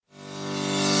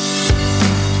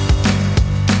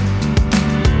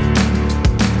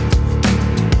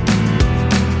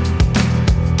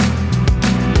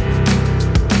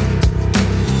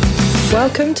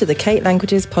Welcome to the Kate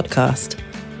Languages podcast.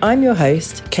 I'm your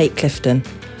host, Kate Clifton.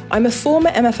 I'm a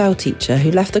former MFL teacher who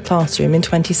left the classroom in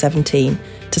 2017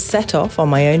 to set off on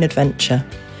my own adventure.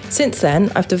 Since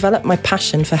then, I've developed my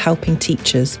passion for helping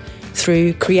teachers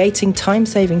through creating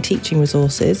time-saving teaching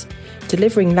resources,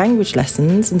 delivering language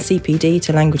lessons and CPD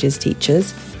to languages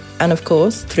teachers, and of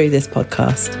course, through this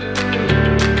podcast.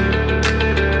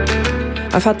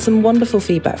 I've had some wonderful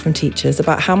feedback from teachers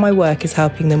about how my work is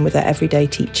helping them with their everyday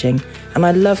teaching, and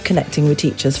I love connecting with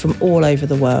teachers from all over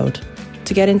the world.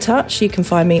 To get in touch, you can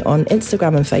find me on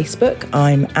Instagram and Facebook.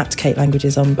 I'm at Kate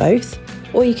Languages on both,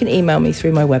 or you can email me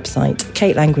through my website,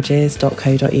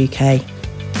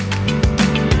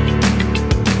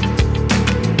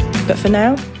 katelanguages.co.uk. But for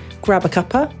now, grab a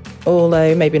cuppa,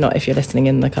 although maybe not if you're listening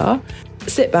in the car.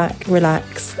 Sit back,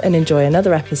 relax, and enjoy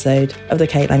another episode of the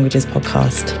Kate Languages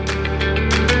podcast.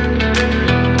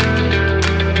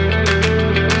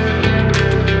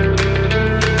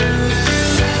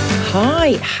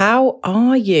 Hi, how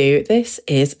are you? This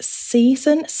is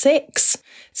season 6 of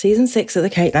the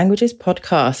Kate Languages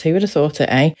podcast. Who would have thought it,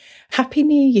 eh? Happy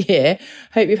New Year.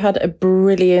 Hope you've had a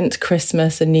brilliant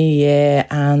Christmas and New Year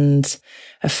and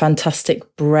a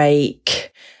fantastic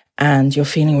break, and you're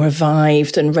feeling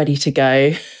revived and ready to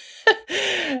go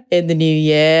in the new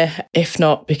year. If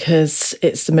not, because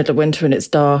it's the middle of winter and it's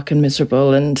dark and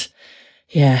miserable, and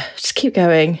yeah, just keep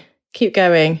going.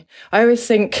 I always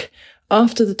think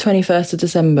after the 21st of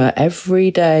December,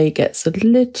 every day gets a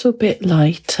little bit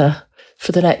lighter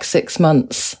for the next 6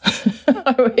 months.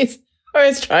 I always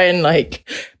try and make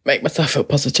myself feel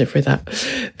positive with that.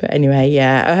 But anyway,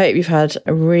 yeah, I hope you've had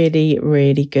a really,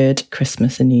 really good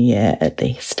Christmas and New Year at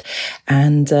least.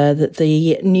 And that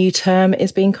the new term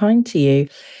is being kind to you.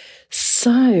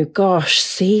 So, gosh,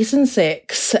 season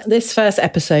 6. This first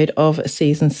episode of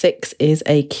season 6 is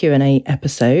a Q&A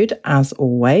episode, as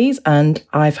always. And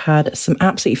I've had some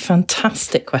absolutely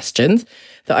fantastic questions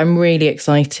that I'm really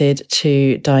excited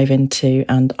to dive into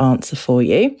and answer for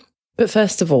you. But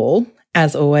first of all,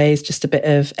 as always, just a bit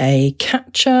of a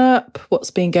catch up.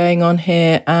 What's been going on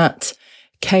here at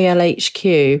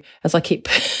KLHQ, as I keep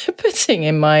putting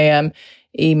in my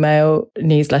email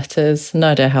newsletters. No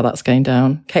idea how that's going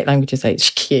down. Kate Languages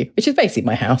HQ, which is basically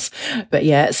my house. But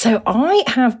yeah, so I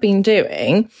have been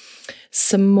doing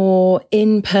some more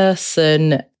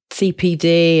in-person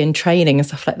CPD and training and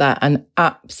stuff like that, and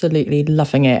absolutely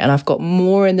loving it. And I've got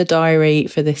more in the diary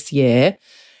for this year.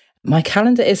 My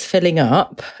calendar is filling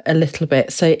up a little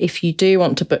bit. So if you do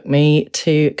want to book me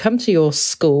to come to your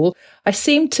school, I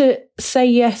seem to say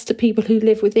yes to people who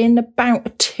live within about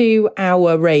a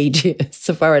 2-hour radius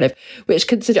of where I live,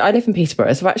 which I live in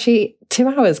Peterborough. So actually 2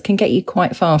 hours can get you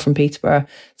quite far from Peterborough.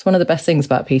 It's one of the best things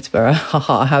about Peterborough.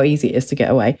 Haha, how easy it is to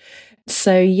get away.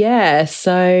 So yeah,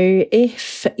 so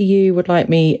if you would like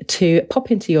me to pop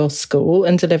into your school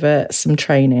and deliver some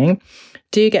training,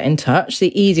 do get in touch.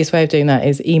 The easiest way of doing that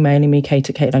is emailing me,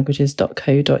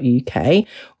 kate@katelanguages.co.uk,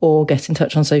 or get in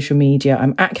touch on social media.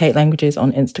 I'm at Kate Languages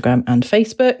on Instagram and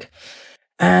Facebook.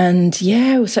 And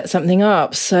yeah, we'll set something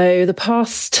up. So the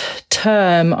past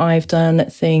term, I've done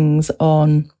things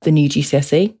on the new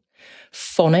GCSE,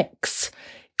 phonics,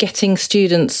 getting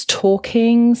students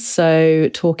talking. So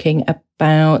talking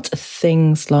about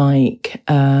things like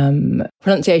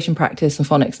pronunciation practice and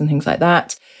phonics and things like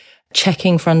that.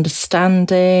 Checking for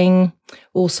understanding,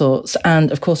 all sorts. And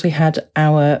of course, we had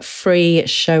our free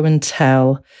show and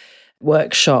tell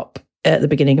workshop at the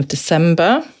beginning of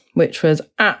December, which was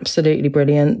absolutely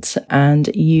brilliant.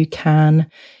 And you can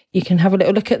have a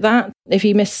little look at that if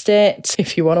you missed it,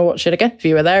 if you want to watch it again, if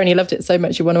you were there and you loved it so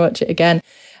much you want to watch it again.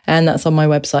 And that's on my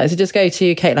website. So just go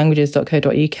to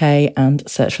katelanguages.co.uk and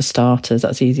search for starters.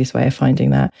 That's the easiest way of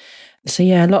finding that. So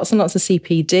yeah, lots and lots of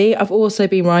CPD. I've also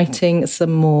been writing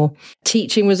some more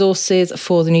teaching resources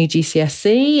for the new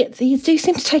GCSE. These do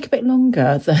seem to take a bit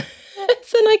longer than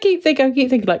I keep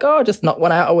thinking like, oh, just knock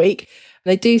one out a week.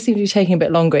 They do seem to be taking a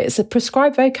bit longer. It's a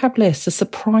prescribed vocab list, so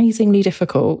surprisingly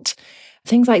difficult.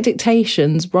 Things like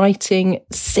dictations, writing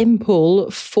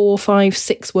simple 4, 5,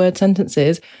 6 word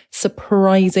sentences,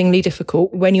 surprisingly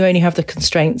difficult when you only have the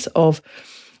constraints of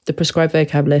the prescribed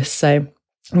vocab list. So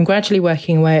I'm gradually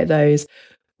working away at those.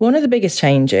 One of the biggest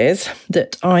changes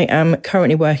that I am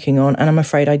currently working on, and I'm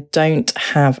afraid I don't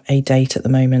have a date at the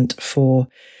moment for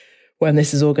when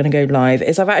this is all going to go live,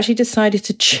 is I've actually decided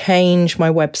to change my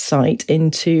website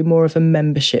into more of a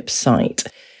membership site.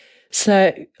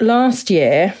 So last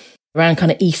year, around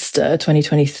kind of Easter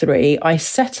 2023, I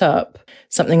set up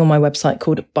something on my website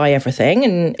called Buy Everything.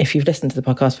 And if you've listened to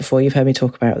the podcast before, you've heard me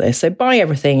talk about this. So Buy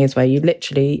Everything is where you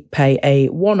literally pay a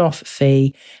one-off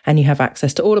fee and you have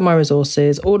access to all of my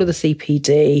resources, all of the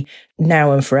CPD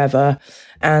now and forever.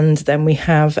 And then we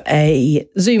have a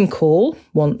Zoom call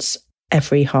once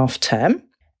every half term.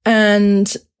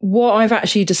 And what I've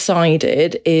actually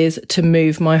decided is to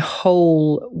move my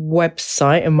whole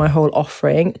website and my whole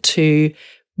offering to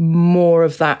more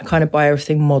of that kind of Buy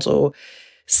Everything model.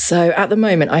 So at the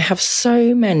moment, I have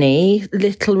so many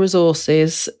little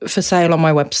resources for sale on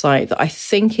my website that I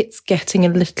think it's getting a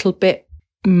little bit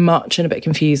much and a bit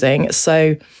confusing.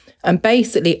 So I'm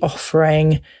basically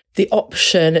offering the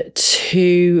option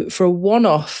for a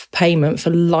one-off payment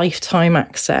for lifetime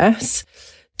access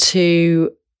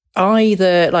to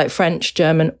either like French,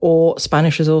 German, or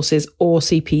Spanish resources or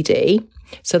CPD.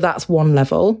 So that's one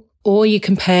level. Or you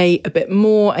can pay a bit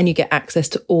more and you get access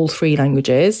to all 3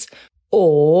 languages,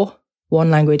 or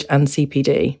one language and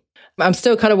CPD. I'm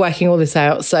still kind of working all this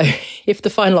out. So if the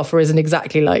final offer isn't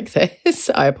exactly like this,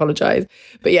 I apologize.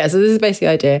 But yeah, so this is basically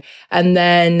the idea. And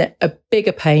then a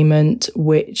bigger payment,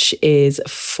 which is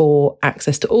for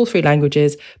access to all 3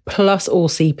 languages, plus all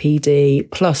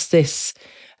CPD, plus this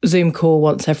Zoom call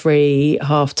once every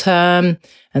half term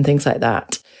and things like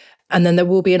that. And then there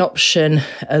will be an option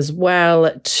as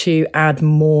well to add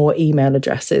more email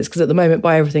addresses, because at the moment,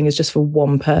 Buy Everything is just for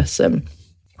one person.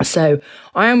 So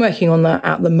I am working on that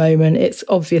at the moment. It's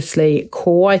obviously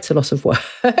quite a lot of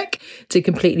work to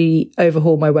completely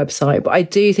overhaul my website, but I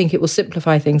do think it will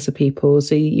simplify things for people.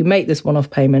 So you make this one-off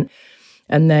payment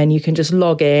and then you can just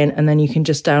log in and then you can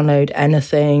just download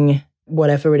anything,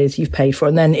 whatever it is you've paid for.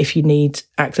 And then if you need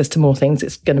access to more things,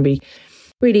 it's going to be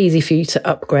really easy for you to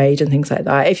upgrade and things like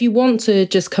that. If you want to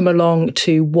just come along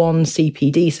to one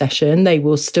CPD session, they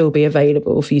will still be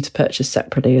available for you to purchase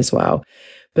separately as well.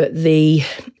 But the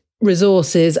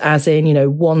resources, as in,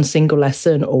 one single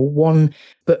lesson or one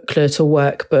booklet or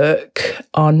workbook,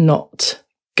 are not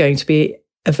going to be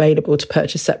available to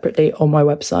purchase separately on my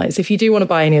website. So if you do want to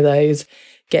buy any of those,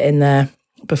 get in there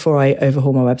before I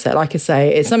overhaul my website. Like I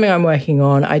say, it's something I'm working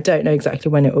on. I don't know exactly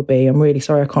when it will be. I'm really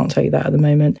sorry I can't tell you that at the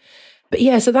moment. But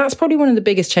yeah, so that's probably one of the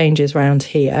biggest changes around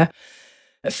here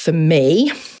for me.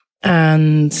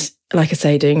 And like I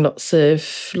say, doing lots of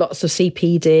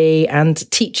CPD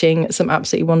and teaching some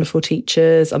absolutely wonderful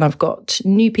teachers. And I've got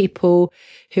new people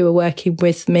who are working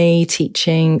with me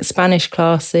teaching Spanish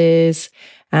classes.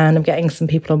 And I'm getting some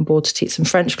people on board to teach some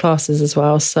French classes as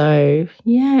well. So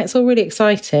yeah, it's all really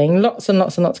exciting. Lots and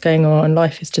lots and lots going on.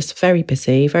 Life is just very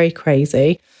busy, very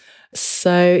crazy.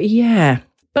 So yeah.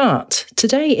 But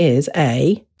today is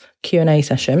a Q&A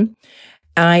session.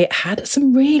 I had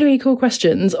some really, really cool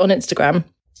questions on Instagram.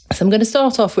 So I'm going to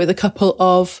start off with a couple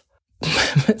of,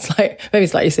 it's like maybe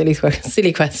slightly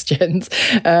silly questions,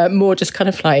 more just kind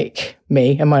of like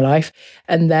me and my life.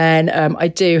 And then I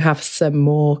do have some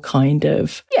more kind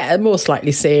of, more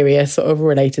slightly serious, sort of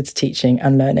related to teaching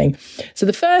and learning. So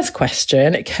the first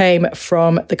question came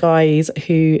from the guys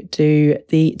who do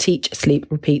the Teach, Sleep,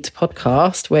 Repeat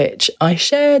podcast, which I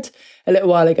shared a little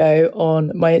while ago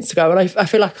on my Instagram. And I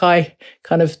feel like I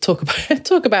kind of talk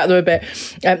about them a bit.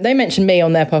 They mentioned me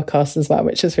on their podcast as well,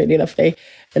 which was really lovely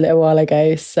a little while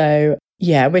ago. So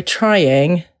yeah, we're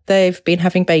trying. They've been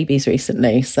having babies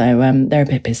recently, so they're a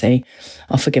bit busy.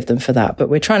 I'll forgive them for that. But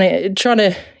we're trying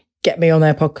to get me on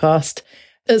their podcast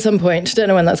at some point. Don't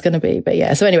know when that's going to be, but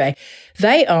yeah. So anyway,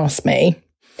 they asked me,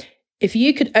 if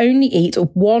you could only eat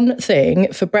one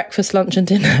thing for breakfast, lunch and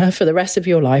dinner for the rest of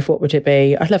your life, what would it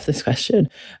be? I love this question.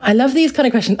 I love these kind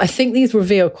of questions. I think these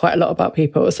reveal quite a lot about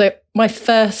people. So my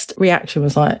first reaction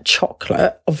was like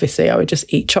chocolate. Obviously, I would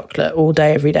just eat chocolate all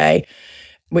day, every day,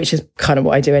 which is kind of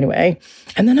what I do anyway.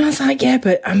 And then I was like, yeah,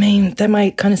 but I mean, then my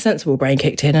kind of sensible brain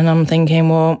kicked in and I'm thinking,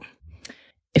 well,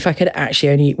 if I could actually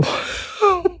only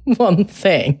eat one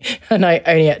thing and I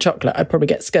only ate chocolate, I'd probably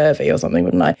get scurvy or something,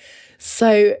 wouldn't I?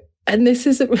 So, and this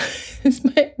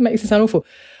makes it sound awful.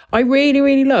 I really,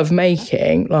 really love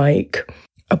making like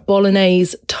a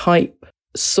bolognese type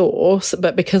sauce,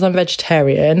 but because I'm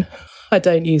vegetarian, I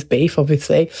don't use beef,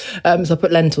 obviously. So I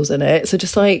put lentils in it. So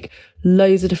just like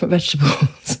loads of different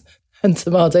vegetables and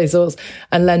tomato sauce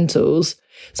and lentils.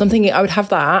 So I'm thinking I would have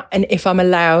that. And if I'm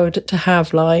allowed to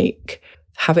have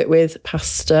it with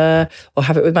pasta or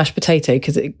have it with mashed potato,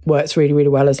 because it works really, really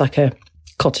well as like a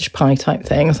cottage pie type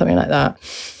thing or something like that.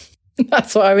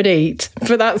 That's what I would eat.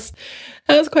 But that's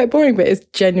quite boring, but it's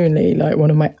genuinely like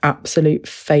one of my absolute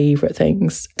favourite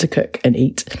things to cook and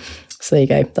eat. So there you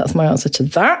go. That's my answer to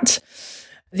that.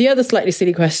 The other slightly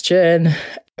silly question,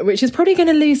 which is probably going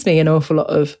to lose me an awful lot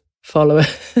of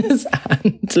followers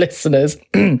and listeners.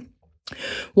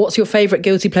 What's your favourite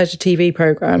guilty pleasure TV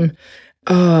programme?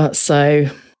 So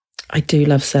I do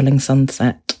love Selling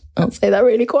Sunset. I'll say that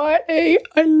really quietly.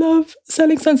 I love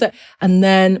Selling Sunset. And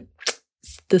then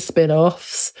the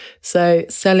spin-offs. So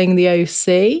Selling the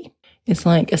OC is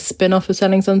like a spin-off of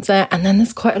Selling Sunset. And then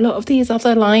there's quite a lot of these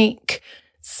other like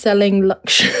selling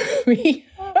luxury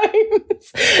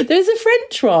homes. There's a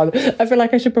French one I feel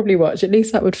like I should probably watch. At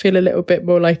least that would feel a little bit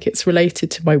more like it's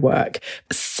related to my work.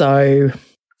 So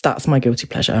that's my guilty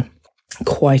pleasure.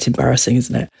 Quite embarrassing,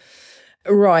 isn't it?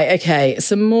 Right, okay.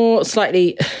 Some more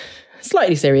slightly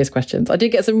serious questions. I did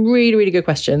get some really, really good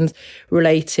questions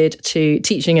related to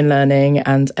teaching and learning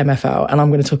and MFL, and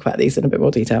I'm going to talk about these in a bit more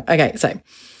detail. Okay, so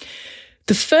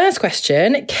the first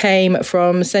question came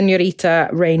from Senorita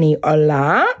Rainy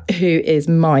Ola, who is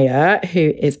Maya,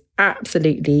 who is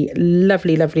absolutely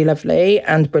lovely, lovely, lovely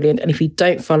and brilliant. And if you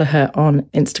don't follow her on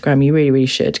Instagram, you really, really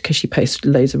should, because she posts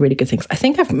loads of really good things. I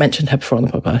think I've mentioned her before on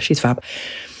the podcast. She's fab.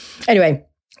 Anyway,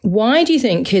 why do you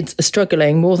think kids are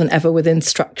struggling more than ever with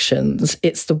instructions?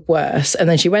 It's the worst. And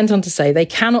then she went on to say they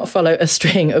cannot follow a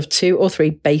string of 2 or 3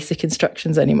 basic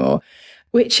instructions anymore,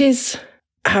 which is,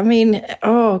 I mean,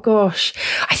 oh gosh.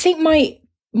 I think my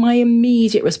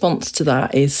immediate response to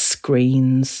that is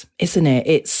screens, isn't it?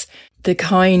 It's the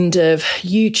kind of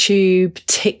YouTube,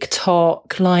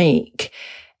 TikTok, like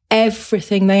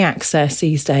everything they access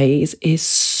these days is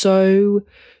so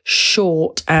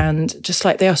short, and just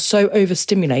like they are so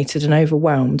overstimulated and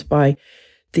overwhelmed by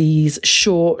these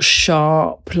short,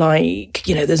 sharp, like,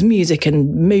 you know, there's music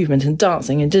and movement and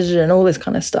dancing and digital and all this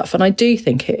kind of stuff. And I do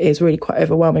think it is really quite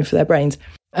overwhelming for their brains.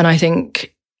 And I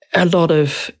think a lot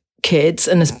of kids,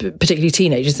 and particularly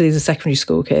teenagers, these are secondary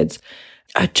school kids,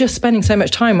 are just spending so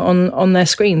much time on their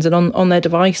screens and on their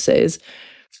devices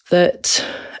that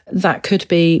could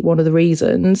be one of the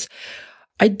reasons.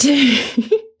 I do.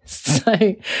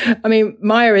 So, I mean,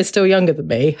 Maya is still younger than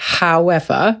me.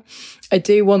 However, I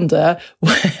do wonder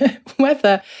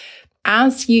whether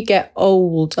as you get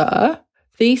older,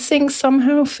 these things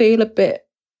somehow feel a bit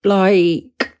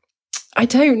like, I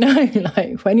don't know,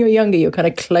 like when you're younger, you're kind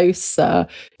of closer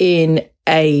in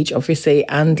age, obviously,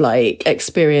 and like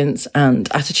experience and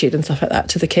attitude and stuff like that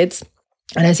to the kids.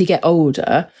 And as you get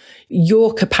older,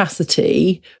 your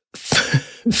capacity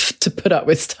to put up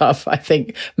with stuff, I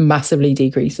think, massively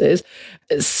decreases.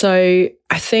 So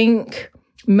I think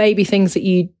maybe things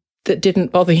that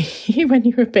didn't bother you when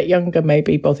you were a bit younger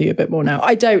maybe bother you a bit more now.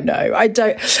 I don't know. I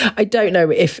don't know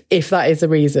if that is the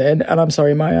reason. And I'm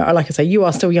sorry, Maya, like I say, you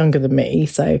are still younger than me.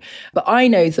 So, but I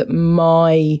know that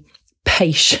my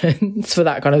patience for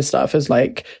that kind of stuff has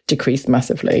like decreased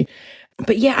massively.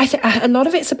 But yeah, I think a lot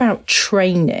of it's about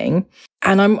training.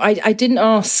 And I didn't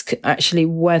ask actually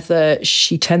whether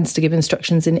she tends to give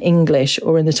instructions in English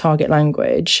or in the target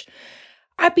language.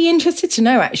 I'd be interested to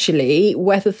know actually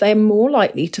whether they're more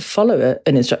likely to follow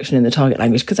an instruction in the target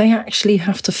language, because they actually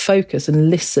have to focus and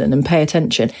listen and pay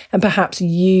attention. And perhaps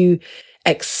you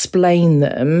explain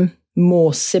them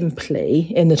more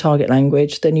simply in the target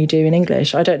language than you do in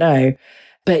English. I don't know.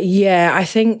 But yeah, I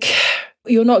think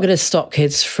you're not going to stop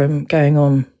kids from going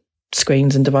on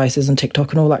screens and devices and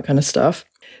TikTok and all that kind of stuff.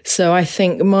 So I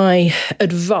think my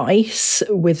advice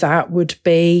with that would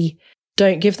be,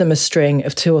 don't give them a string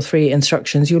of 2 or 3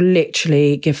 instructions. You'll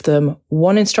literally give them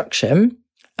one instruction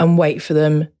and wait for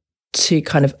them to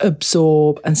kind of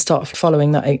absorb and start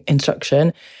following that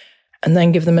instruction, and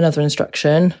then give them another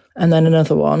instruction and then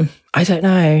another one. I don't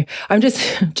know. I'm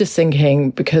just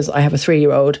thinking, because I have a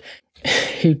 3-year-old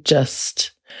who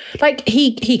just, like,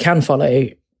 he can follow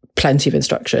plenty of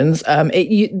instructions.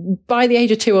 By the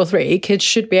age of 2 or 3, kids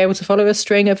should be able to follow a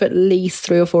string of at least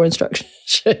 3 or 4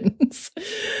 instructions.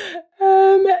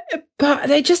 But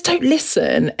they just don't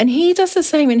listen. And he does the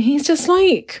same. And he's just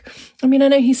like, I mean, I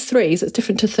know he's 3, so it's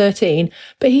different to 13,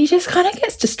 but he just kind of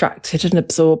gets distracted and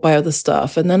absorbed by other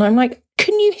stuff. And then I'm like,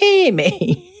 can you hear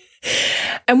me?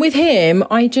 And with him,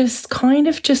 I just kind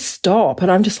of just stop.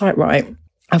 And I'm just like, right,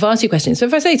 I've asked you questions. So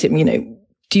if I say to him, you know,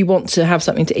 do you want to have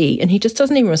something to eat? And he just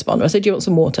doesn't even respond. Or I say, do you want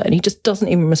some water? And he just doesn't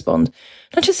even respond.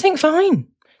 And I just think, fine,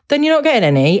 then you're not getting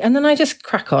any. And then I just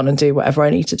crack on and do whatever I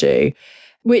need to do,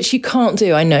 which you can't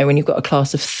do, I know, when you've got a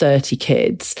class of 30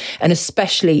 kids, and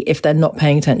especially if they're not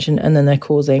paying attention and then they're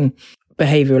causing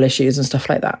behavioural issues and stuff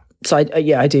like that. So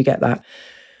I do get that.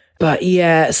 But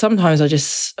yeah, sometimes I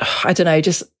don't know,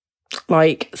 just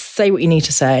like say what you need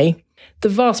to say. The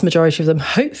vast majority of them,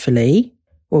 hopefully,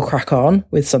 will crack on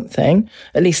with something,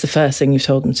 at least the first thing you've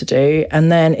told them to do.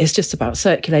 And then it's just about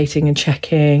circulating and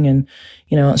checking and,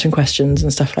 you know, answering questions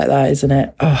and stuff like that, isn't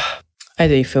it? Oh, I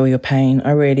do feel your pain.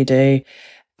 I really do.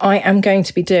 I am going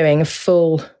to be doing a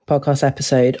full podcast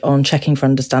episode on checking for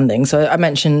understanding. So I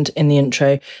mentioned in the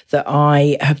intro that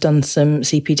I have done some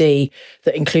CPD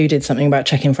that included something about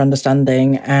checking for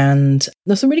understanding, and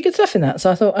there's some really good stuff in that.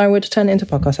 So I thought I would turn it into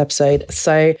a podcast episode.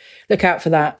 So look out for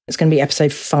that. It's going to be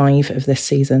episode 5 of this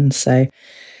season. So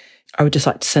I would just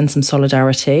like to send some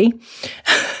solidarity.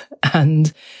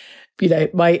 And, you know,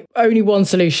 my only one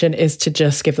solution is to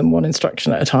just give them one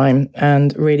instruction at a time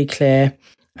and really clear.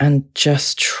 And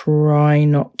just try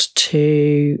not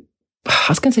to, I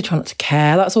was going to say try not to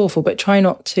care. That's awful, but try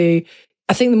not to.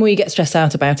 I think the more you get stressed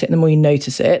out about it and the more you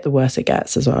notice it, the worse it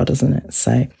gets as well, doesn't it?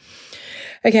 So,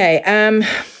 okay.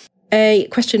 A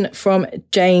question from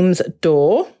James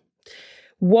Dorr.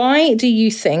 Why do you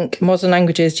think modern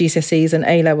languages, GCSEs and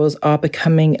A-levels are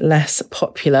becoming less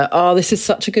popular? Oh, this is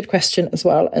such a good question as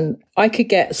well. And I could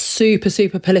get super,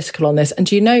 super political on this. And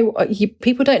do you know,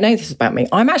 people don't know this about me.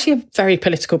 I'm actually a very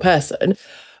political person,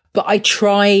 but I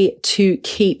try to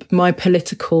keep my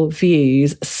political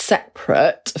views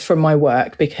separate from my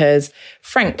work because,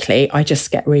 frankly, I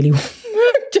just get really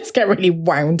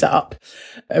wound up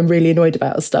and really annoyed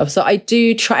about stuff. So I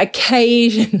do try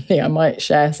occasionally, I might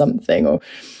share something or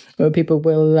people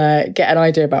will get an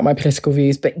idea about my political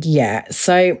views. But yeah,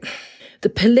 so the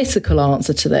political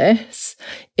answer to this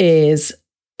is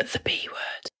the B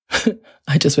word.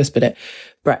 I just whispered it.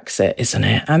 Brexit, isn't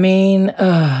it? I mean,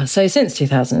 so since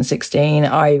 2016,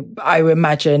 I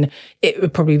imagine it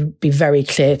would probably be very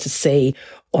clear to see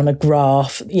on a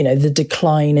graph, you know, the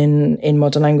decline in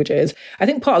modern languages. I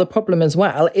think part of the problem as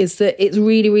well is that it's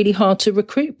really, really hard to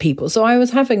recruit people. So I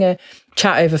was having a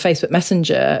chat over Facebook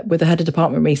Messenger with the head of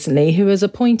department recently who has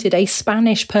appointed a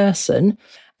Spanish person.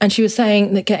 And she was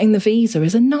saying that getting the visa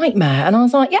is a nightmare. And I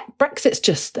was like, yeah, Brexit's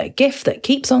just a gift that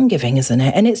keeps on giving, isn't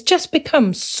it? And it's just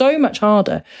become so much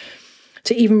harder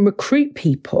to even recruit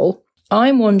people.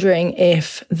 I'm wondering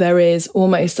if there is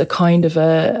almost a kind of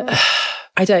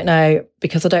I don't know,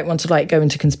 because I don't want to go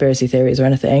into conspiracy theories or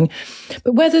anything,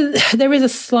 but whether there is a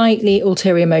slightly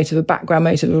ulterior motive, a background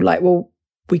motive of well,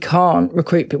 we can't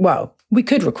recruit people. Well, we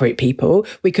could recruit people.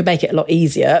 We could make it a lot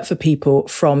easier for people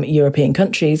from European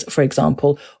countries, for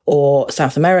example, or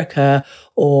South America,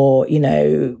 or, you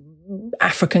know,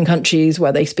 African countries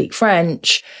where they speak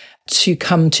French to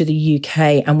come to the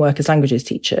UK and work as languages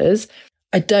teachers.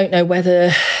 I don't know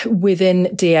whether within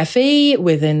DFE,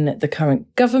 within the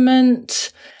current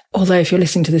government, although if you're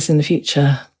listening to this in the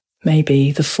future,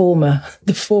 maybe the former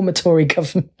Tory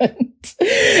government.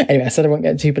 Anyway, I said I won't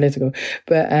get too political.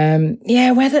 But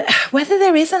yeah, whether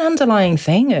there is an underlying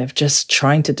thing of just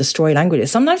trying to destroy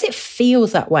languages. Sometimes it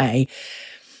feels that way.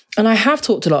 And I have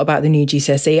talked a lot about the new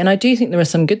GCSE, and I do think there are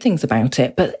some good things about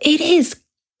it, but it is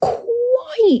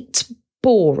quite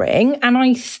boring.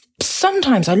 And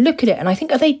sometimes I look at it and I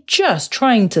think, are they just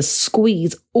trying to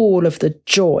squeeze all of the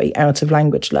joy out of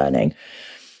language learning?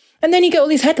 And then you get all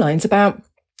these headlines about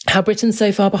how Britain's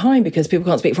so far behind because people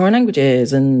can't speak foreign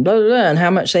languages and blah, blah, blah, and how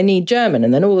much they need German.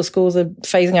 And then all the schools are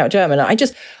phasing out German. I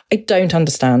don't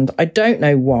understand. I don't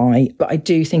know why, but I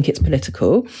do think it's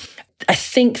political. I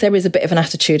think there is a bit of an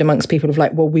attitude amongst people of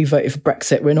well, we voted for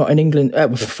Brexit. We're not in England.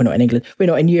 We're not in England. We're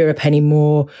not in Europe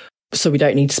anymore. So we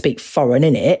don't need to speak foreign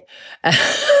in it.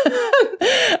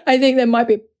 I think there might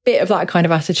be a bit of that kind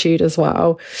of attitude as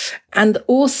well. And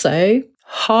also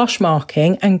harsh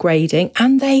marking and grading,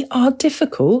 and they are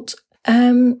difficult.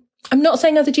 I'm not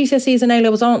saying other GCSEs and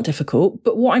A-levels aren't difficult,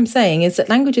 but what I'm saying is that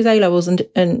languages, A-levels and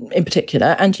in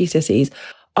particular, and GCSEs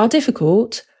are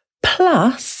difficult,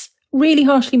 plus really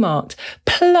harshly marked,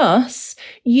 plus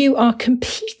you are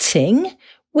competing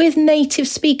with native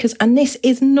speakers. And this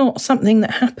is not something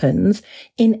that happens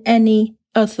in any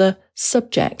other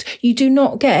subject. You do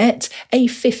not get a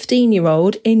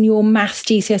 15-year-old in your maths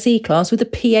GCSE class with a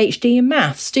PhD in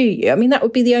maths, do you? I mean, that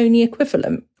would be the only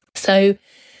equivalent. So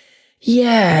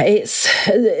yeah, it's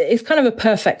kind of a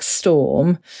perfect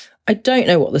storm. I don't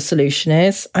know what the solution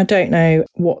is. I don't know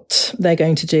what they're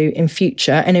going to do in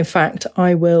future. And in fact,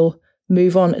 I will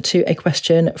move on to a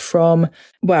question from,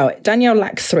 Danielle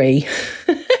Lack 3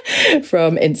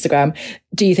 from Instagram.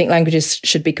 Do you think languages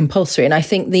should be compulsory? And I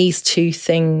think these two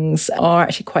things are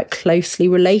actually quite closely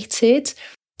related.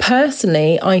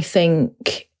 Personally, I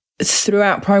think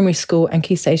throughout primary school and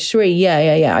Key Stage 3,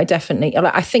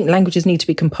 I think languages need to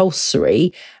be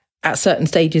compulsory at certain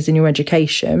stages in your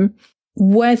education.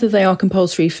 Whether they are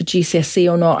compulsory for GCSE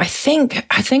or not, I think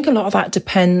a lot of that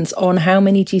depends on how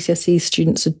many GCSE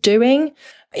students are doing.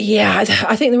 Yeah,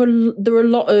 I think there are a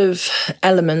lot of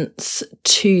elements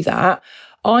to that.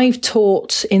 I've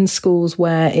taught in schools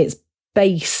where it's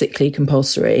basically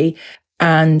compulsory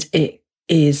and it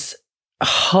is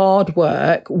hard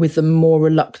work with the more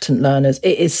reluctant learners.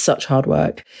 It is such hard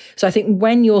work. So I think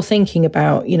when you're thinking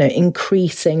about,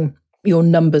 increasing your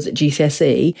numbers at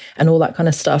GCSE and all that kind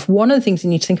of stuff, one of the things you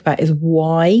need to think about is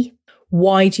why.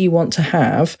 Why do you want to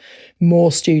have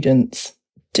more students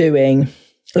doing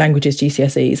languages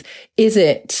GCSEs? Is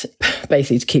it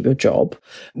basically to keep your job,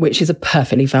 which is a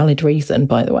perfectly valid reason,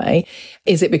 by the way?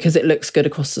 Is it because it looks good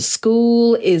across the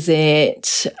school? Is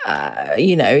it,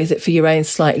 is it for your own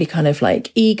slightly kind of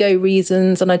like ego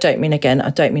reasons? And I don't mean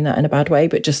that in a bad way,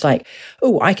 but just like,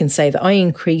 I can say that I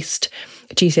increased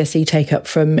GCSE take up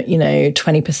from,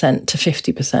 20% to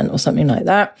 50% or something like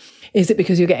that. Is it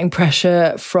because you're getting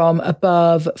pressure from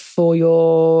above for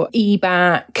your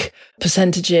EBAC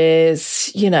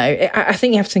percentages? I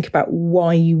think you have to think about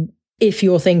if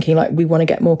you're thinking like, we want to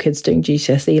get more kids doing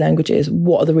GCSE languages,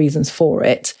 what are the reasons for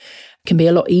it? It can be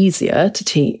a lot easier to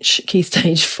teach Key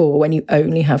Stage 4 when you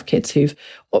only have kids who've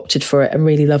opted for it and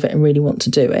really love it and really want to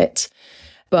do it.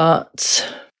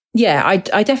 But yeah, I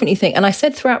definitely think, and I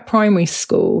said throughout primary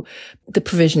school, the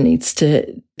provision needs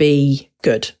to be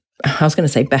good. I was going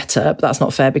to say better, but that's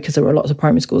not fair because there are lots of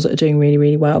primary schools that are doing really,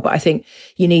 really well. But I think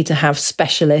you need to have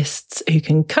specialists who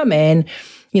can come in,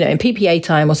 in PPA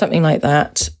time or something like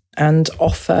that and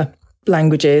offer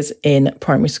languages in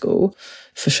primary school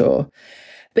for sure.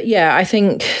 But yeah, I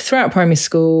think throughout primary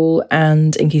school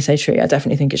and in Key Stage 3, I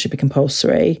definitely think it should be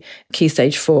compulsory. Key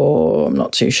Stage 4, I'm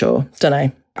not too sure. Don't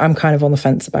know. I'm kind of on the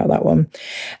fence about that one.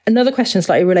 Another question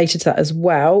slightly related to that as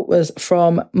well was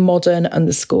from modern_ELE,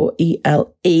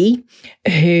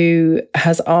 who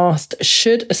has asked,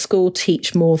 should a school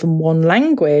teach more than one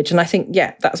language? And I think,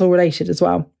 yeah, that's all related as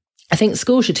well. I think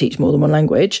schools should teach more than one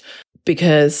language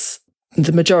because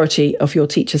the majority of your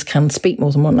teachers can speak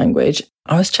more than one language.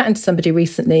 I was chatting to somebody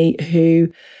recently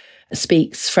who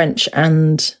speaks French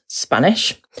and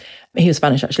Spanish. He was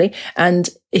Spanish, actually, and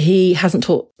he hasn't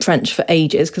taught French for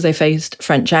ages because they phased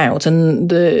French out. And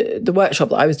the workshop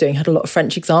that I was doing had a lot of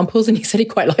French examples, and he said he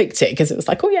quite liked it because it was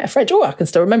like, French, I can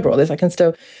still remember all this, I can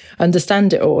still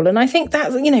understand it all. And I think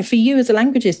that, for you as a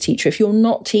languages teacher, if you're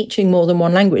not teaching more than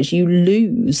one language, you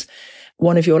lose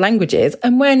one of your languages.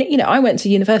 And when, I went to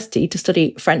university to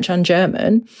study French and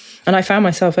German, and I found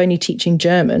myself only teaching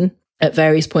German at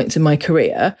various points in my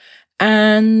career.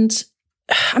 And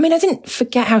I didn't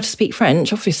forget how to speak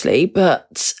French, obviously,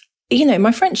 but,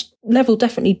 my French level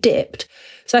definitely dipped.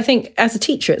 So I think as a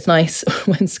teacher, it's nice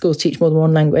when schools teach more than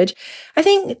one language. I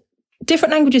think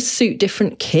different languages suit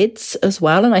different kids as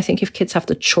well. And I think if kids have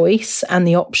the choice and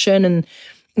the option and,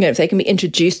 if they can be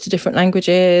introduced to different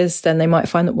languages, then they might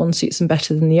find that one suits them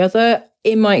better than the other.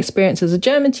 In my experience as a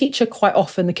German teacher, quite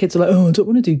often the kids are like, I don't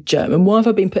want to do German. Why have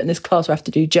I been put in this class where I have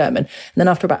to do German? And then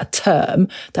after about a term,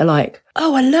 they're like,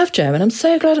 I love German. I'm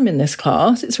so glad I'm in this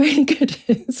class. It's really good.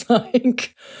 It's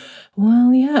like,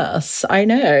 well, yes, I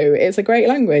know. It's a great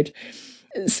language.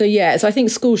 So I think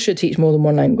schools should teach more than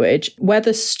one language.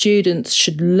 Whether students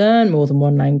should learn more than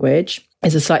one language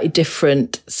is a slightly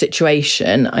different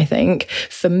situation, I think.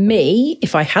 For me,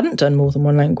 if I hadn't done more than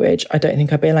one language, I don't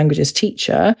think I'd be a languages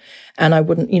teacher. And I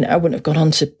wouldn't have gone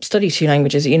on to study 2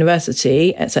 languages at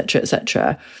university, et cetera, et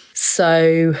cetera.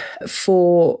 So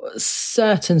for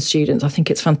certain students, I think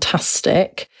it's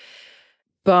fantastic.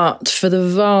 But for the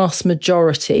vast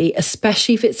majority,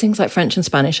 especially if it's things like French and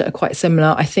Spanish that are quite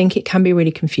similar, I think it can be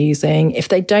really confusing. If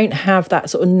they don't have that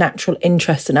sort of natural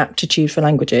interest and aptitude for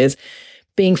languages,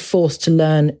 being forced to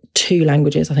learn 2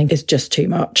 languages, I think, is just too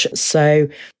much. So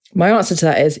my answer to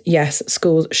that is yes,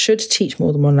 schools should teach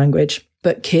more than one language,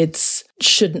 but kids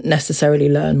shouldn't necessarily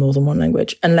learn more than one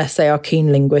language unless they are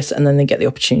keen linguists and then they get the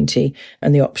opportunity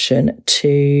and the option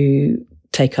to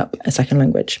take up a second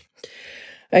language.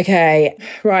 Okay,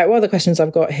 right, what are the questions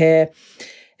I've got here?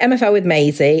 MFL with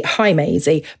Maisie. Hi,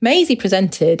 Maisie. Maisie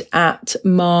presented at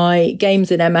my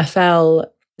Games in MFL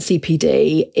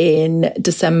CPD in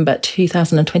December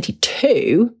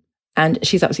 2022, and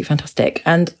she's absolutely fantastic.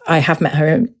 And I have met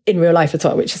her in real life as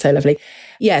well, which is so lovely.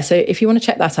 Yeah, so if you want to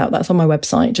check that out, that's on my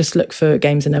website. Just look for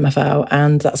Games in MFL,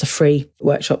 and that's a free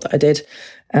workshop that I did,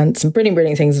 and some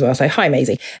brilliant things as well. So hi,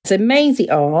 Maisie. So Maisie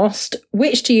asked,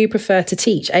 which do you prefer to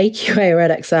teach, AQA or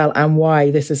Edexcel, and why?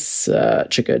 This is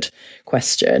such a good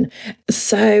question.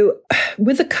 So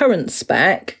with the current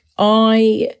spec,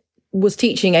 I was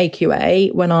teaching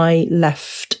AQA when I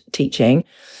left teaching,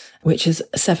 which is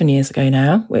 7 years ago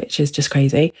now, which is just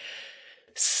crazy.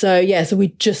 So we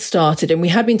just started, and we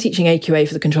had been teaching AQA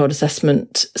for the controlled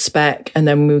assessment spec, and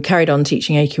then we carried on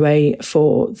teaching AQA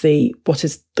for what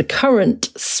is the current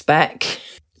spec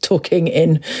talking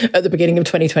at the beginning of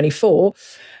 2024.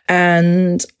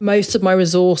 And most of my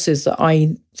resources that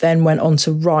I then went on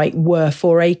to write were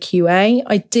for AQA.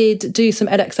 I did do some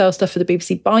Edexcel stuff for the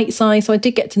BBC Bitesize, so I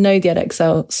did get to know the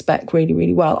Edexcel spec really,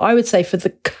 really well. I would say for the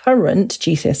current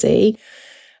GCSE,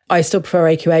 I still prefer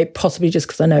AQA, possibly just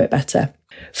because I know it better.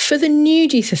 For the new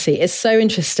GCSE, it's so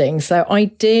interesting. So I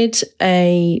did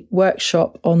a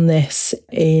workshop on this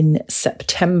in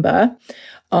September.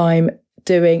 I'm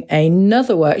doing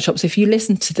another workshop. So if you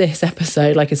listen to this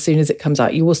episode, like as soon as it comes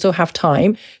out, you will still have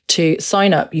time to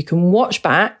sign up. You can watch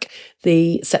back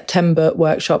the September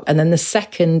workshop, and then the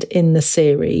second in the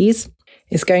series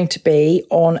is going to be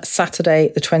on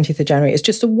Saturday, the 20th of January. It's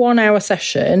just a 1-hour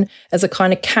session as a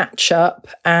kind of catch up,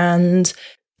 and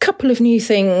a couple of new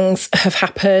things have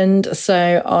happened.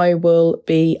 So I will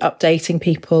be updating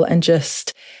people, and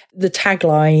just the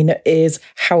tagline is,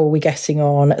 how are we getting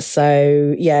on?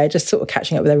 So yeah, just sort of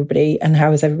catching up with everybody and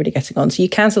how is everybody getting on? So you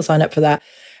can still sign up for that.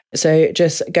 So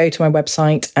just go to my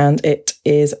website, and it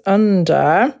is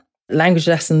under language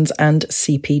lessons and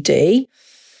CPD.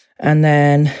 And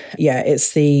then, yeah,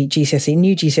 it's the GCSE,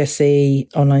 new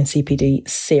GCSE online CPD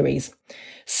series.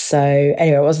 So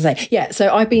anyway, what was I saying? Yeah,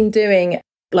 so I've been doing,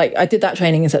 I did that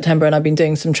training in September, and I've been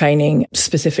doing some training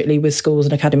specifically with schools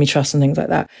and academy trusts and things like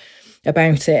that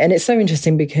about it. And it's so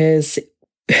interesting because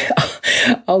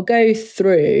I'll go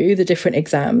through the different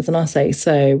exams and I'll say,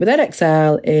 so with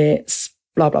Edexcel, it's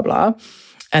blah, blah, blah.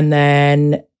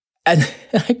 And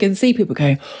I can see people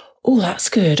going, oh, that's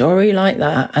good, or I really like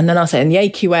that. And then I'll say, and the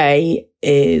AQA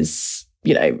is,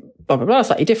 blah, blah, blah,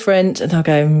 slightly different. And I'll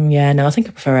go, yeah, no, I think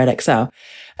I prefer Edexcel.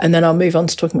 And then I'll move on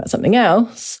to talking about something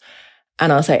else.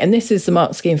 And I'll say, and this is the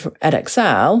mark scheme for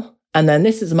Edexcel. And then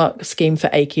this is the mark scheme for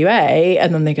AQA.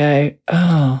 And then they go,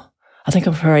 oh, I think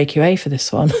I prefer AQA for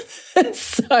this one.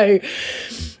 So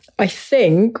I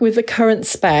think with the current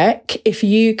spec, if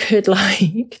you could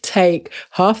take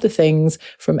half the things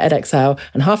from Edexcel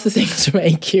and half the things from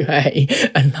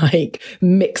AQA and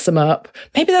mix them up,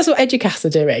 maybe that's what Educast are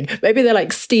doing. Maybe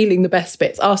they're stealing the best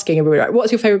bits, asking everybody,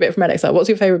 what's your favourite bit from Edexcel? What's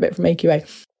your favourite bit from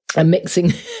AQA? And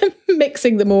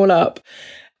mixing them all up.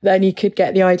 Then you could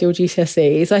get the ideal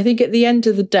GCSE. So I think at the end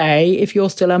of the day, if you're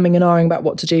still umming and ahhing about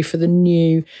what to do for the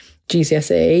new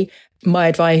GCSE, my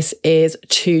advice is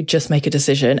to just make a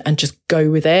decision and just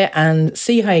go with it and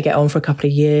see how you get on for a couple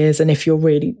of years. And if you're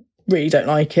really, really don't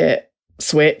like it,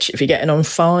 switch. If you're getting on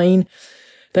fine,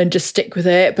 then just stick with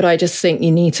it. But I just think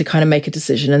you need to kind of make a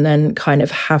decision and then kind of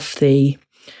have the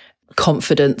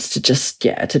confidence to just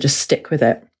stick with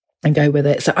it and go with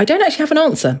it. So I don't actually have an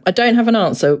answer. I don't have an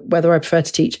answer whether I prefer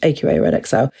to teach AQA or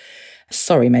Edexcel.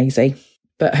 Sorry, Maisie,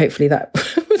 but hopefully that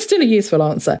was still a useful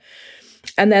answer.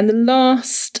 And then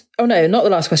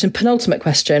penultimate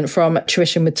question from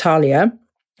Tuition with Talia,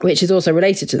 which is also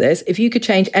related to this. If you could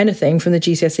change anything from the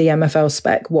GCSE MFL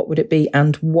spec, what would it be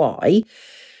and why?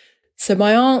 So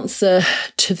my answer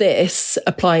to this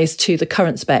applies to the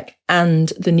current spec and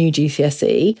the new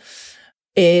GCSE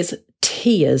is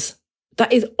tiers.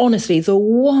 That is honestly the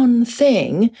one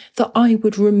thing that I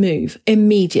would remove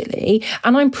immediately.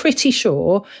 And I'm pretty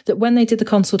sure that when they did the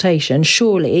consultation,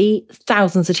 surely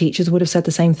thousands of teachers would have said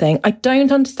the same thing. I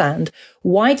don't understand.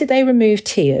 Why did they remove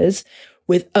tiers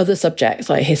with other subjects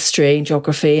like history,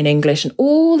 geography and English and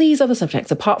all these other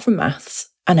subjects apart from maths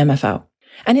and MFL?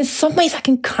 And in some ways I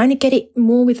can kind of get it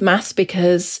more with maths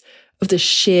because of the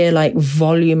sheer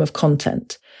volume of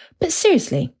content. But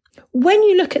seriously, when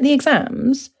you look at the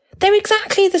exams, they're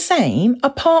exactly the same,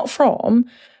 apart from,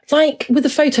 with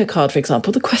the photo card, for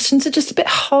example, the questions are just a bit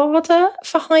harder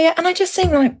for higher. And I just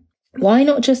think, why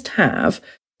not just have,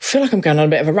 I feel like I'm going on a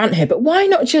bit of a rant here, but why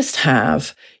not just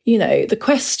have, the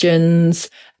questions,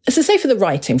 so say for the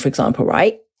writing, for example,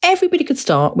 right? Everybody could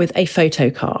start with a photo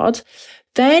card.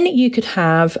 Then you could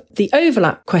have the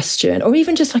overlap question, or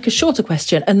even just a shorter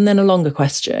question and then a longer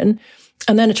question.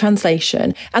 And then a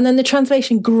translation. And then the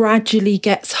translation gradually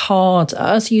gets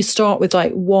harder. So you start with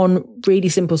one really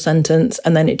simple sentence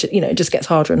and then it just gets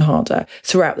harder and harder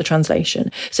throughout the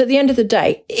translation. So at the end of the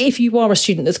day, if you are a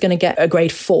student that's going to get a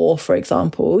grade 4, for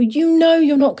example,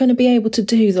 you're not going to be able to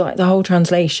do the whole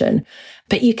translation,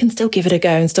 but you can still give it a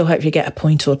go and still hopefully get a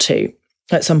point or two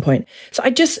at some point. So I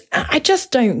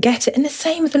just don't get it. And the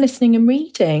same with the listening and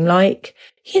reading.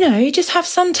 You just have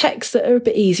some texts that are a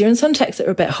bit easier and some texts that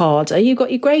are a bit harder. You've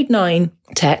got your grade 9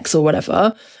 texts or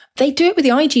whatever. They do it with the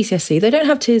IGCSE. They don't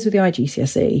have tiers with the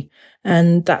IGCSE.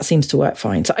 And that seems to work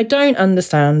fine. So I don't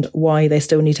understand why they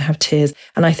still need to have tiers.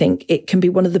 And I think it can be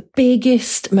one of the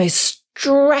biggest, most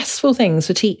stressful things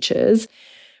for teachers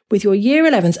with your year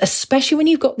 11s, especially when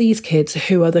you've got these kids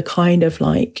who are the kind of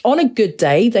like, on a good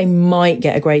day, they might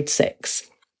get a grade 6.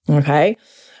 Okay.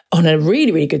 On a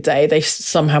really, really good day, they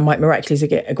somehow might miraculously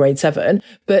get a grade 7,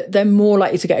 but they're more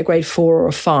likely to get a grade 4 or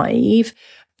a 5.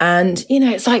 And,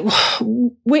 it's like,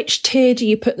 which tier do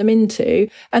you put them into?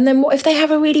 And then what if they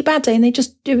have a really bad day and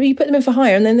you put them in for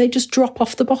higher and then they just drop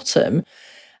off the bottom,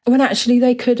 when actually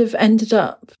they could have ended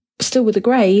up still with a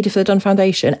grade if they'd done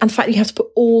foundation. And the fact you have to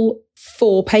put all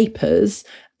 4 papers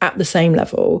at the same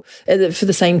level for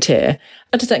the same tier,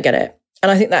 I just don't get it.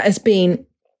 And I think that has been,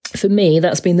 for me,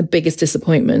 that's been the biggest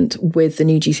disappointment with the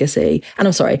new GCSE. And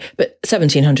I'm sorry, but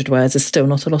 1,700 words is still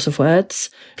not a lot of words.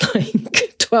 Like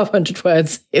 1,200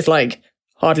 words is like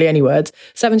hardly any words.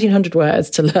 1,700 words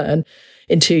to learn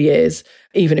in 2 years,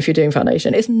 even if you're doing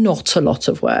foundation, it's not a lot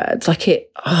of words.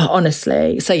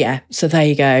 Honestly. So there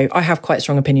you go. I have quite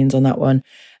strong opinions on that one.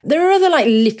 There are other like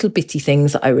little bitty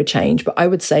things that I would change, but I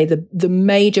would say the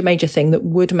major thing that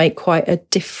would make quite a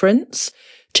difference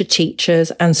to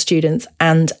teachers and students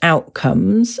and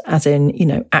outcomes, as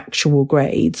in, actual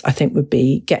grades, I think would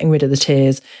be getting rid of the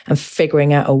tiers and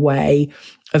figuring out a way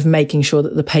of making sure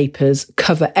that the papers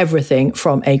cover everything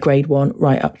from a grade 1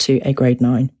 right up to a grade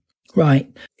 9.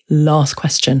 Right. Last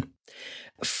question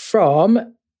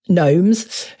from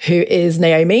Gnomes, who is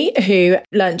Naomi, who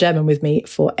learnt German with me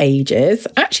for ages.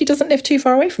 Actually doesn't live too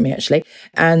far away from me, actually,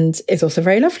 and is also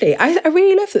very lovely. I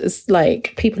really love that it's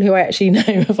like people who I actually know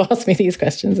have asked me these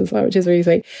questions as well, which is really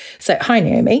sweet. So, hi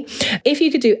Naomi. If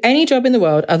you could do any job in the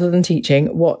world other than teaching,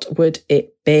 what would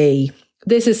it be?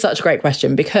 This is such a great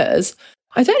question because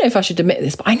I don't know if I should admit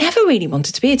this, but I never really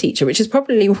wanted to be a teacher, which is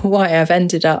probably why I've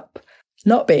ended up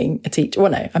not being a teacher.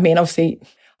 Well, no, I mean, obviously,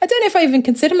 I don't know if I even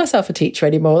consider myself a teacher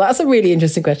anymore. That's a really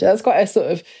interesting question. That's quite a sort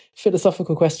of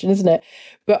philosophical question, isn't it?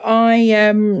 But I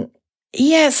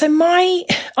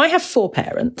have 4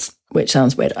 parents, which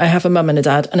sounds weird. I have a mum and a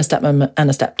dad and a stepmum and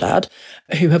a stepdad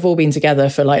who have all been together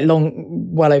for like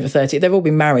well over 30. They've all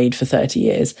been married for 30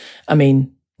 years. I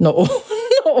mean, not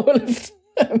all of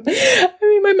them. I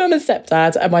mean, my mum and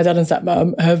stepdad and my dad and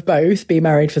stepmum have both been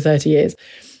married for 30 years.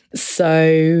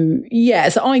 So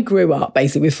I grew up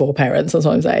basically with 4 parents, that's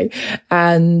what I'm saying.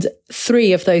 And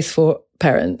 3 of those 4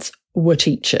 parents were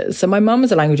teachers. So my mum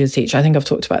was a languages teacher. I think I've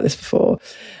talked about this before.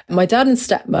 My dad and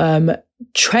stepmum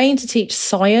trained to teach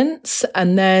science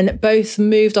and then both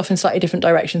moved off in slightly different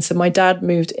directions. So my dad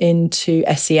moved into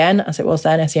SEN, as it was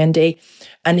then, SEND.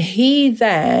 And he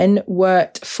then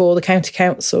worked for the county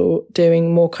council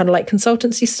doing more kind of like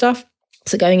consultancy stuff.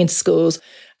 So going into schools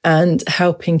and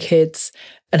helping kids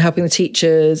and helping the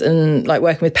teachers and like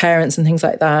working with parents and things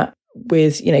like that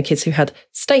with, kids who had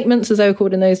statements, as they were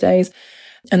called in those days,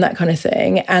 and that kind of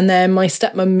thing. And then my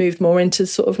stepmom moved more into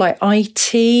sort of like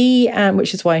IT,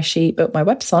 which is why she built my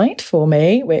website for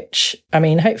me, which, I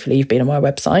mean, hopefully you've been on my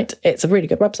website. It's a really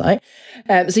good website.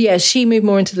 She moved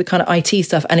more into the kind of IT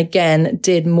stuff and again,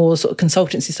 did more sort of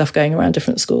consultancy stuff going around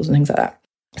different schools and things like that.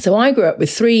 So I grew up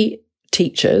with 3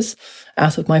 teachers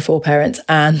out of my 4 parents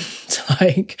and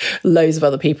like loads of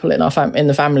other people in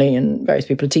the family and various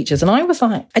people are teachers. And I was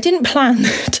like, I didn't plan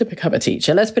to become a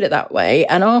teacher, let's put it that way.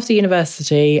 And after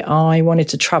university, I wanted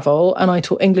to travel and I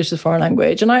taught English as a foreign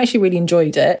language and I actually really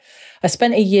enjoyed it. I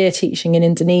spent a year teaching in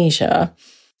Indonesia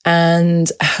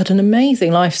and had an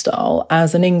amazing lifestyle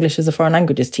as an English as a foreign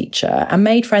languages teacher and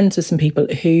made friends with some people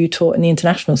who taught in the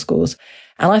international schools.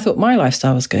 And I thought my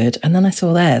lifestyle was good. And then I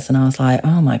saw theirs and I was like,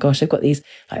 oh my gosh, they've got these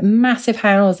like massive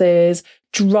houses,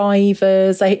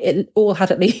 drivers. They all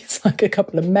had at least like a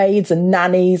couple of maids and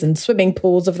nannies and swimming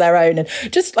pools of their own and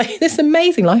just like this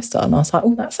amazing lifestyle. And I was like,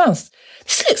 oh,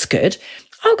 this looks good.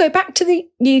 I'll go back to the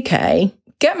UK,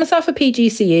 get myself a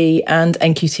PGCE and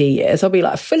NQT years. I'll be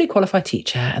like a fully qualified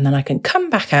teacher. And then I can come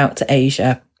back out to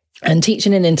Asia and teach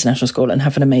in an international school and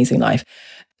have an amazing life.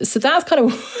 So that's kind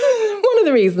of one of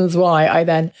the reasons why I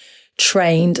then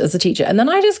trained as a teacher. And then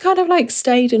I just kind of like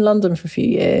stayed in London for a few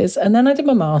years. And then I did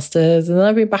my master's and then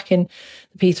I've been back in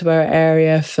the Peterborough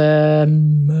area for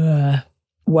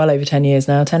well over 10 years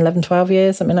now, 10, 11, 12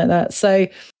 years, something like that. So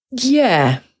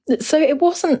yeah, so it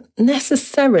wasn't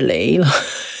necessarily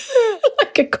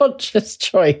like a conscious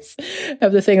choice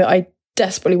of the thing that I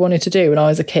desperately wanted to do when I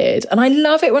was a kid. And I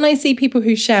love it when I see people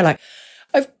who share like,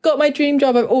 I've got my dream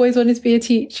job. I've always wanted to be a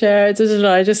teacher. I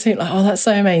just think like, oh, that's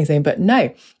so amazing. But no,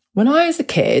 when I was a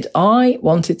kid, I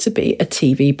wanted to be a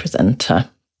TV presenter,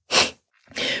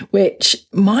 which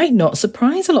might not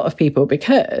surprise a lot of people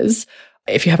because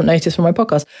if you haven't noticed from my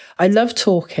podcast, I love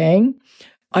talking.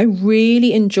 I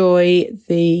really enjoy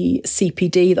the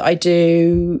CPD that I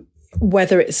do,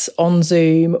 whether it's on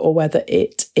Zoom or whether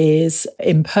it is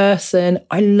in person.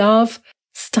 I love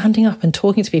standing up and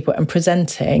talking to people and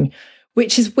presenting,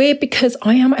 which is weird because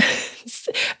I am,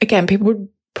 again, people would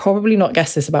probably not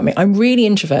guess this about me. I'm really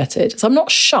introverted. So I'm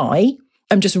not shy.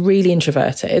 I'm just really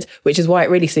introverted, which is why it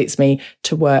really suits me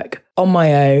to work on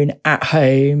my own at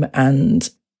home. And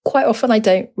quite often I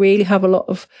don't really have a lot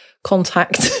of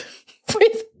contact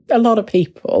with a lot of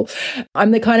people.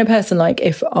 I'm the kind of person, like,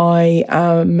 if I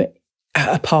am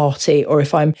at a party or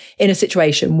if I'm in a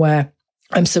situation where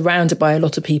I'm surrounded by a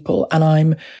lot of people and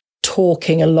I'm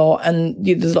talking a lot and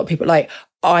there's a lot of people, like,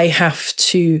 I have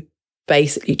to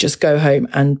basically just go home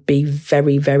and be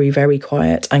very, very, very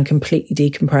quiet and completely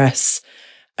decompress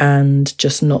and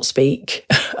just not speak.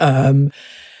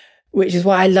 Which is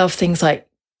why I love things like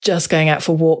just going out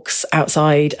for walks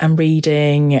outside and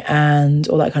reading and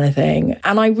all that kind of thing.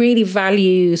 And I really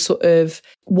value sort of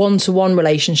one-to-one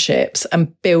relationships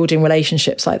and building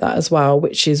relationships like that as well,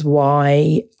 which is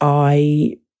why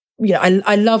I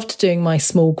loved doing my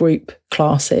small group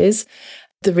classes.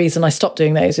 The reason I stopped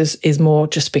doing those is more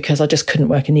just because I just couldn't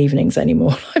work in the evenings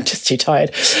anymore. I'm just too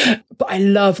tired. But I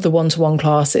love the one-to-one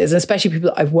classes, and especially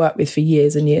people that I've worked with for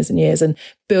years and years and years, and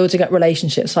building up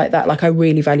relationships like that. Like, I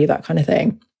really value that kind of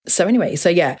thing. So anyway,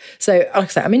 so like I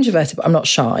said, I'm introverted, but I'm not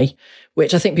shy,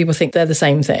 which I think people think they're the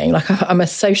same thing. Like, I'm a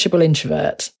sociable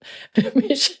introvert,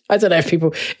 which I don't know if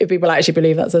people actually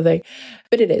believe that's a thing,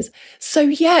 but it is. So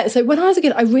when I was a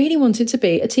kid, I really wanted to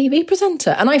be a TV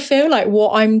presenter. And I feel like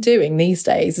what I'm doing these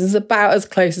days is about as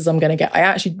close as I'm going to get. I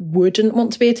actually wouldn't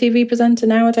want to be a TV presenter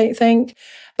now, I don't think.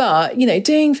 But,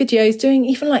 doing videos, doing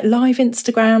even like live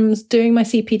Instagrams, doing my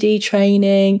CPD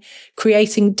training,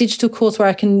 creating digital course where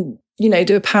I can,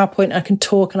 do a PowerPoint and I can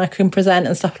talk and I can present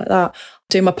and stuff like that.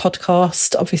 Doing my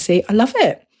podcast, obviously, I love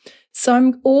it. So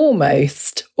I'm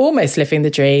almost living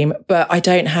the dream, but I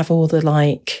don't have all the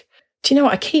do you know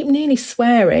what? I keep nearly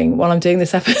swearing while I'm doing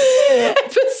this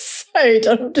episode.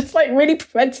 I'm just really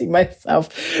preventing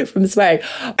myself from swearing.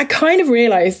 I kind of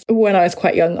realised when I was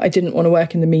quite young, I didn't want to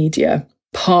work in the media,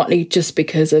 partly just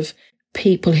because of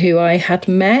people who I had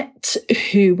met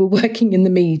who were working in the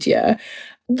media.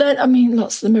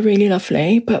 Lots of them are really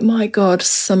lovely, but my God,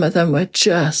 some of them were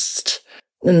just,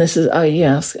 and this is,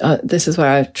 this is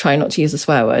where I try not to use a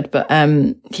swear word, but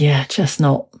just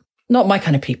not my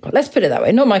kind of people. Let's put it that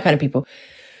way, not my kind of people.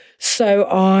 So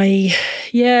I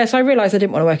realised I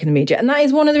didn't want to work in the media. And that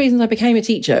is one of the reasons I became a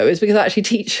teacher, is because actually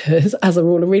teachers, as a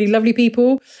rule, are really lovely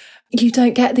people. You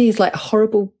don't get these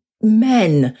horrible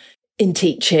men in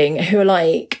teaching who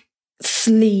are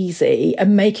sleazy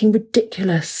and making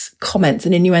ridiculous comments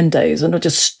and innuendos and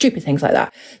just stupid things like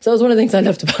that. So that was one of the things I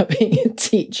loved about being a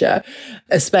teacher,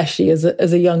 especially as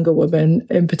a younger woman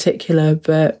in particular.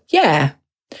 But yeah.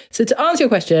 So to answer your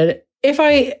question, if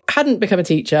I hadn't become a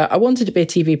teacher, I wanted to be a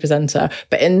TV presenter,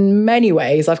 but in many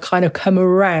ways I've kind of come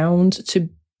around to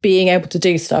being able to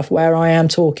do stuff where I am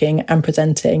talking and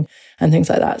presenting and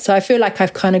things like that. So I feel like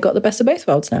I've kind of got the best of both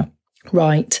worlds now.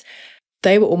 Right.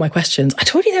 They were all my questions. I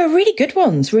told you they were really good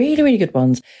ones, really, really good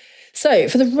ones. So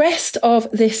for the rest of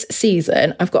this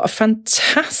season, I've got a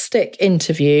fantastic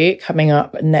interview coming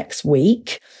up next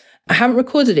week. I haven't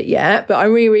recorded it yet, but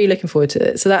I'm really, really looking forward to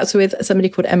it. So that's with somebody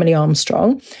called Emily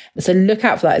Armstrong. So look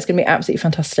out for that. It's going to be absolutely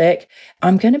fantastic.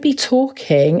 I'm going to be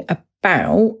talking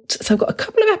about, so I've got a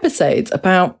couple of episodes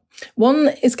about, one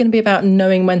is going to be about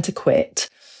knowing when to quit.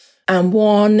 And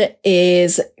one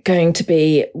is going to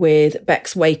be with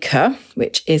Bex Waker,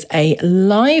 which is a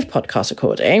live podcast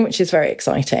recording, which is very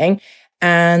exciting.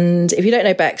 And if you don't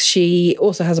know Bex, she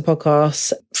also has a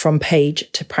podcast, From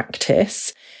Page to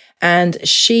Practice. And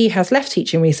she has left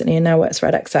teaching recently and now works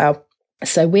for Edexcel.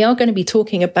 So we are going to be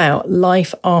talking about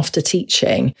life after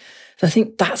teaching. So I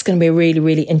think that's going to be a really,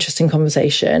 really interesting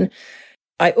conversation.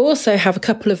 I also have a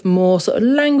couple of more sort of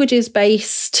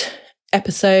languages-based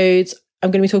episodes. I'm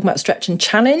going to be talking about Stretch and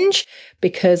Challenge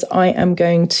because I am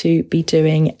going to be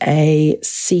doing a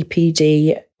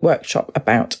CPD workshop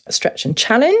about Stretch and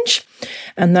Challenge.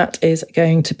 And that is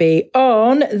going to be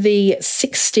on the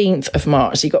 16th of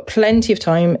March. So you've got plenty of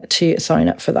time to sign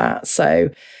up for that. So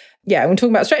yeah, we're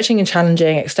talking about stretching and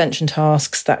challenging, extension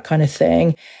tasks, that kind of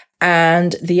thing.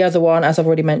 And the other one, as I've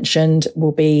already mentioned,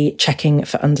 will be checking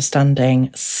for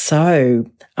understanding. So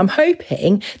I'm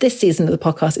hoping this season of the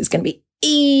podcast is going to be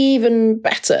even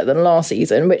better than last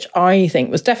season, which I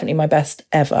think was definitely my best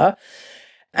ever.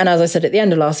 And as I said at the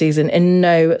end of last season, in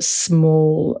no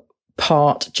small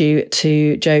part due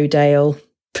to Joe Dale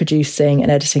producing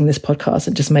and editing this podcast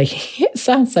and just making it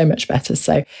sound so much better.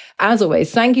 So as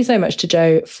always, thank you so much to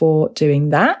Joe for doing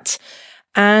that.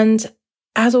 And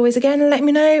as always, again, let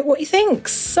me know what you think.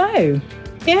 So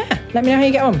yeah, let me know how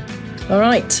you get on. All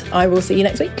right, I will see you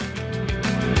next week.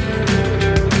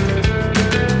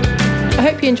 I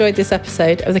hope you enjoyed this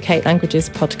episode of the Kate Languages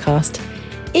podcast.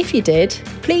 If you did,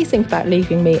 please think about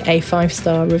leaving me a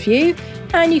 5-star review,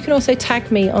 and you can also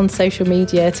tag me on social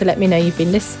media to let me know you've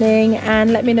been listening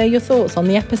and let me know your thoughts on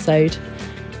the episode.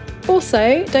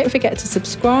 Also, don't forget to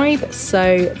subscribe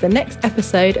so the next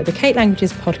episode of the Kate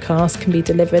Languages podcast can be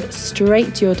delivered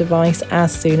straight to your device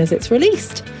as soon as it's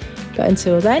released. But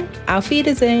until then, auf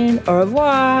Wiedersehen, au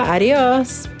revoir,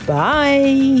 adios,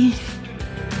 bye.